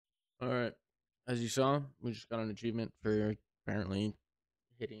All right. As you saw, we just got an achievement for apparently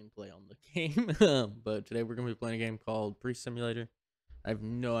hitting play on the game. But today we're going to be playing a game called Priest Simulator. I have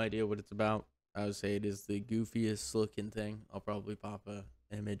no idea what it's about. I would say it is the goofiest looking thing. I'll probably pop a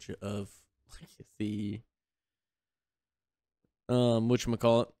image of like the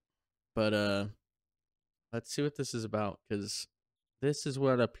whatchamacallit. But let's see what this is about, because this is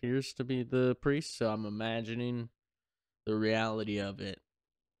what appears to be the priest, so I'm imagining the reality of it.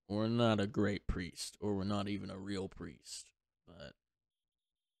 We're not a great priest, or we're not even a real priest. But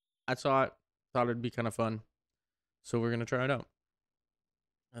I thought it'd be kind of fun, so we're gonna try it out.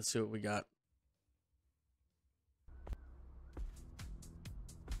 Let's see what we got.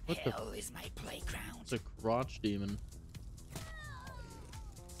 What Hell is my playground. It's a crotch demon.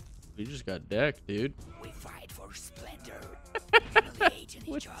 We just got decked, dude. We fight for splendor, humiliating each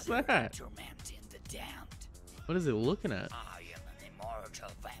What's other, that? tormenting the damned. What is it looking at? I am an immortal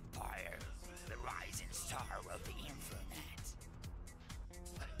vampire, the rising star of the Infernet.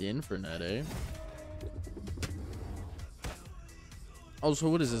 The Infernet, eh? Oh, so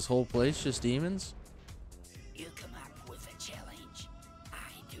what is this whole place? Just demons? You come up with a challenge.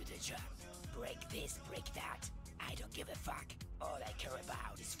 I do the job. Break this, break that. I don't give a fuck. All I care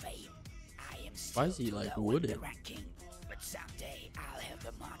about is fame. I am still Why is he, too like, low in wooded? the ranking, but someday I'll have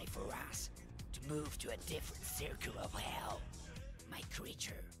the money for us to move to a different circle of hell. My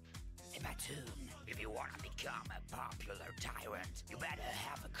creature, a Batoon. If you want to become a popular tyrant, you better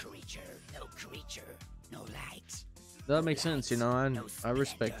have a creature. No creature, no light. That makes sense, you know. No I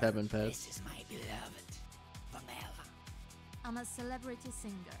respect splendor. having pets. This is my beloved, Pamela. I'm a celebrity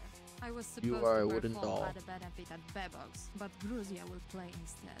singer. I was You supposed are to a wooden perform doll. at a benefit at Bebox, but Gruzia will play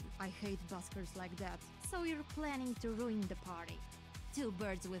instead. I hate buskers like that. So you're planning to ruin the party. Two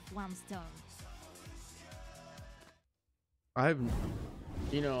birds with one stone. I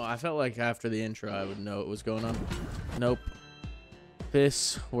felt like after the intro I would know what was going on. Nope.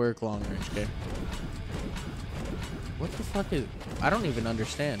 This work long range, okay? What the fuck is... I don't even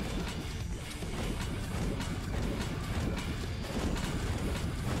understand.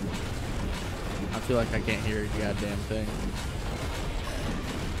 I feel like I can't hear a goddamn thing.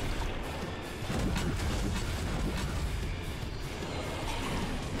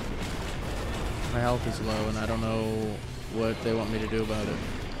 My health is low and I don't know what they want me to do about it.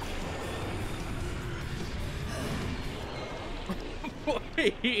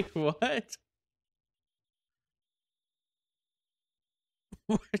 Wait, what?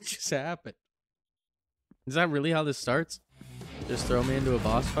 What just happened? Is that really how this starts? Just throw me into a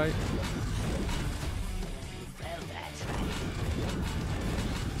boss fight? Well, that's right.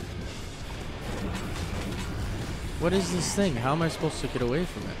 What is this thing? How am I supposed to get away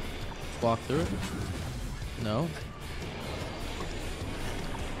from it? Just walk through it? No?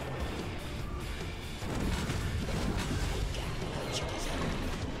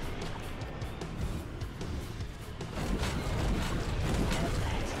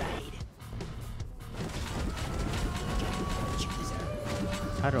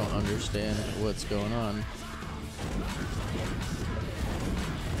 I don't understand what's going on.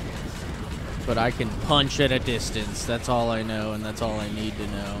 But I can punch at a distance. That's all I know, and that's all I need to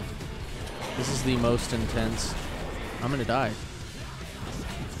know. This is the most intense. I'm gonna die.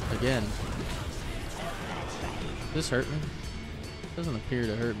 Again. Does this hurt me? Doesn't appear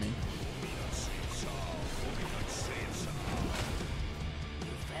to hurt me.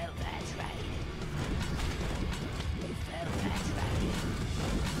 Well, that's right. Well, that's right.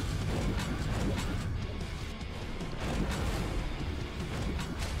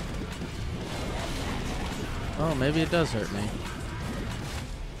 Oh, maybe it does hurt me. You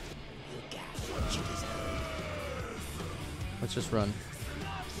got what you deserve. Let's just run.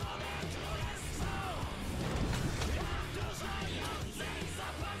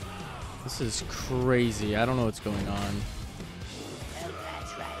 This is crazy. I don't know what's going on. Well,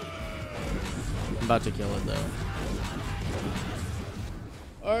 that's right. I'm about to kill it though.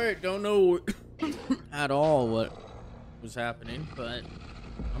 Alright, don't know at all what was happening, but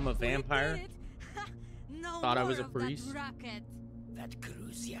I'm a vampire. No Thought I more was a of that priest. racket. That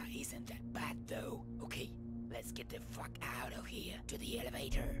Gruzia isn't that bad, though. Okay, let's get the fuck out of here to the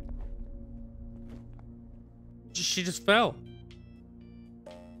elevator. She just fell.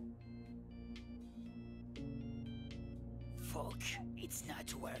 Fuck, it's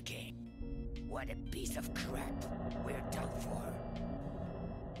not working. What a piece of crap. We're done for.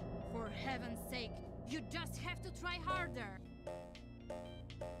 For heaven's sake, you just have to try harder.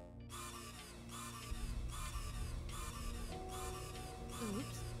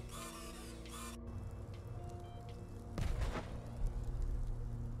 Oops.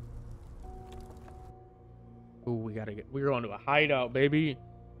 Ooh, we're going to a hideout, baby.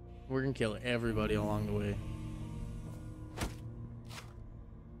 We're gonna kill everybody along the way.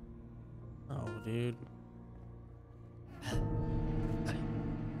 Oh, dude.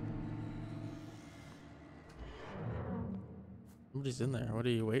 Somebody's in there. What are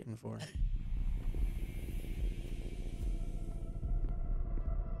you waiting for?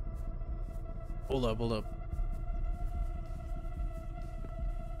 Hold up, hold up.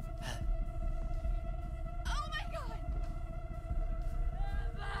 Oh my god!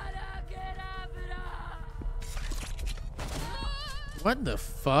 What the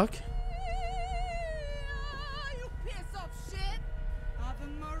fuck? You piece of shit! Ave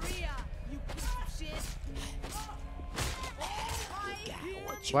Maria, you piece of shit!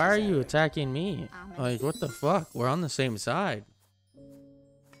 Why are you attacking me? Amen. Like, what the fuck? We're on the same side.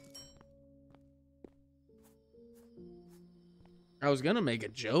 I was gonna make a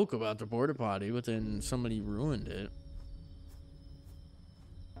joke about the porta potty, but then somebody ruined it.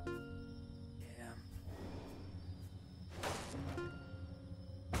 Yeah.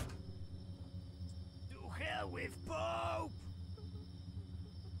 To hell with Pope!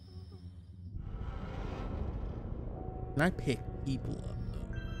 Can I pick people up, though?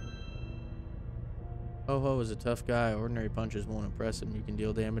 Ho-Ho is a tough guy. Ordinary punches won't impress him. You can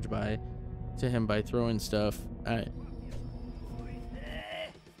deal damage to him by throwing stuff.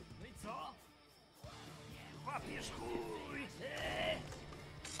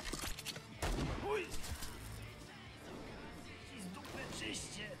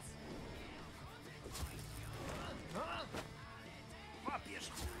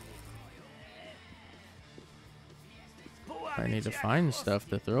 I need to find stuff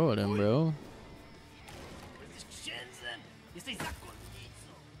to throw at him, bro.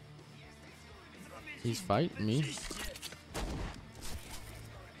 He's fighting me.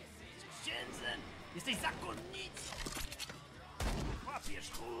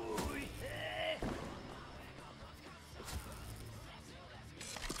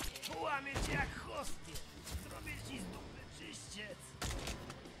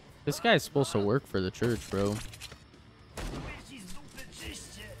 This guy's supposed to work for the church, bro.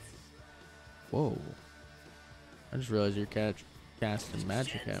 Whoa. I just realized you're casting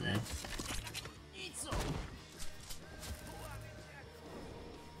magic at me.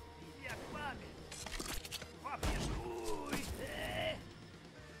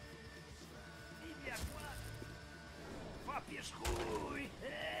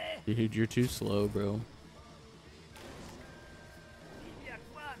 Dude, you're too slow, bro.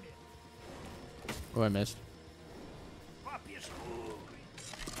 Oh, I missed.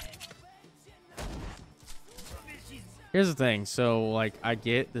 Here's the thing. So, like, I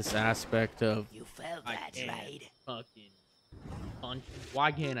get this aspect of You felt I that, can't right? fucking punch.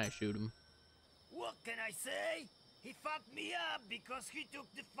 Why can't I shoot him? What can I say? He fucked me up because he took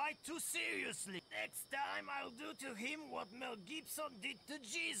the fight too seriously. Next time I'll do to him what Mel Gibson did to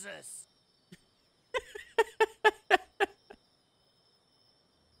Jesus.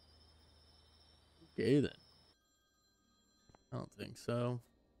 Okay, then. I don't think so.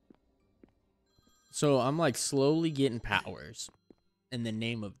 So I'm like slowly getting powers in the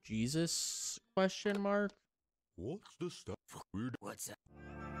name of Jesus? Question mark. What's the stuff weird? What's up?